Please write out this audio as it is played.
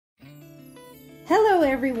Hello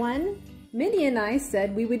everyone! Minnie and I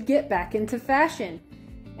said we would get back into fashion.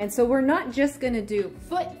 And so we're not just going to do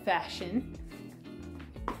foot fashion,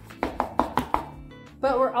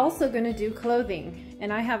 but we're also going to do clothing.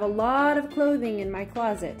 And I have a lot of clothing in my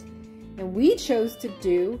closet. And we chose to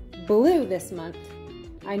do blue this month.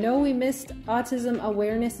 I know we missed Autism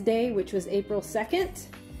Awareness Day, which was April 2nd,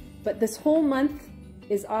 but this whole month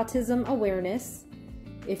is Autism Awareness.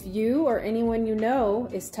 If you or anyone you know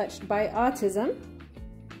is touched by autism,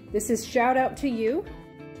 this is shout out to you.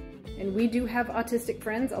 And we do have autistic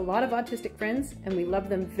friends, a lot of autistic friends, and we love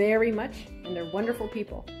them very much, and they're wonderful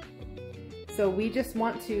people. So we just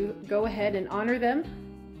want to go ahead and honor them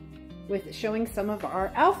with showing some of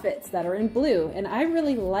our outfits that are in blue. And I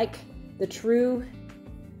really like the true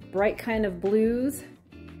bright kind of blues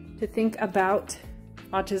to think about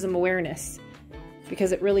autism awareness,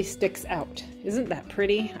 because it really sticks out. Isn't that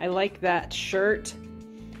pretty? I like that shirt.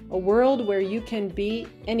 A world where you can be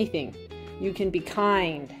anything. You can be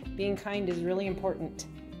kind. Being kind is really important.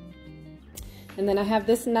 And then I have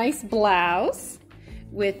this nice blouse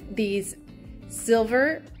with these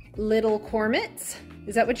silver little cormets.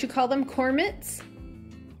 Is that what you call them? Cormets?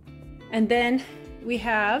 And then we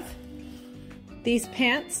have these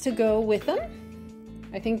pants to go with them.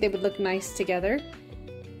 I think they would look nice together.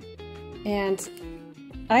 And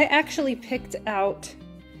I actually picked out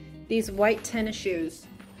these white tennis shoes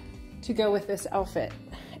to go with this outfit.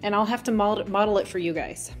 And I'll have to model it for you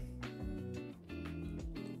guys.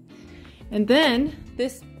 And then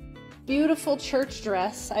this beautiful church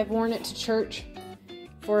dress. I've worn it to church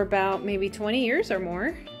for about maybe 20 years or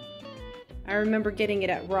more. I remember getting it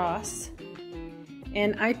at Ross.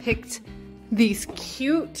 And I picked these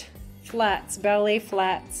cute flats, ballet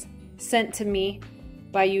flats, sent to me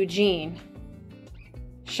by Eugene.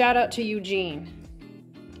 Shout out to Eugene.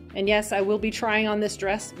 And yes, I will be trying on this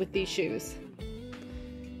dress with these shoes.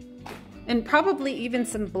 And probably even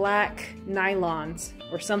some black nylons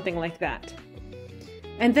or something like that.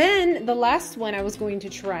 And then the last one I was going to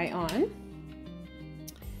try on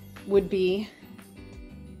would be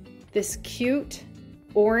this cute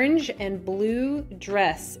orange and blue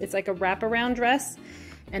dress. It's like a wraparound dress.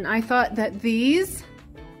 And I thought that these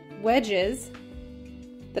wedges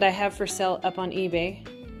that I have for sale up on eBay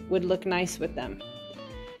would look nice with them.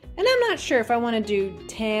 And I'm not sure if I want to do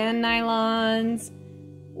tan nylons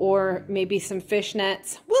or maybe some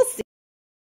fishnets. We'll see.